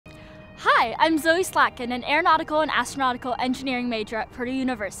Hi, I'm Zoe Slatkin, an aeronautical and astronautical engineering major at Purdue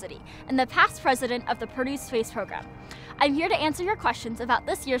University and the past president of the Purdue Space Program. I'm here to answer your questions about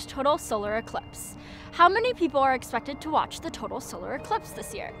this year's total solar eclipse. How many people are expected to watch the total solar eclipse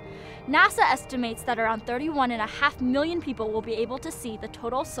this year? NASA estimates that around 31.5 million people will be able to see the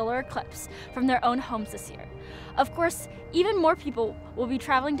total solar eclipse from their own homes this year. Of course, even more people will be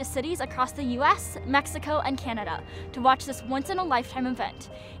traveling to cities across the US, Mexico, and Canada to watch this once-in-a-lifetime event,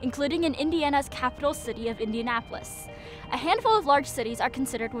 including in Indiana's capital city of Indianapolis. A handful of large cities are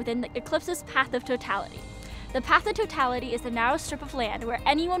considered within the eclipse's path of totality. The path of totality is the narrow strip of land where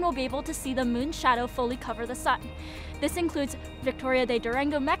anyone will be able to see the moon's shadow fully cover the sun. This includes Victoria de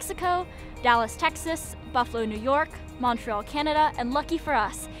Durango, Mexico, Dallas, Texas, Buffalo, New York, Montreal, Canada, and lucky for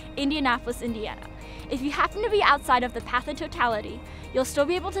us, Indianapolis, Indiana. If you happen to be outside of the path of totality, you'll still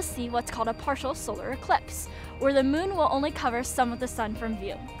be able to see what's called a partial solar eclipse, where the moon will only cover some of the sun from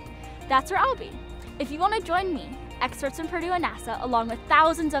view. That's where I'll be. If you want to join me, experts from Purdue and NASA, along with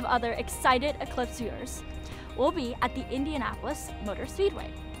thousands of other excited eclipse viewers, we'll be at the Indianapolis Motor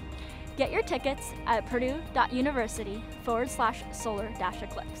Speedway. Get your tickets at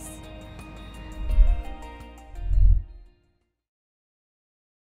purdue.university/solar-eclipse.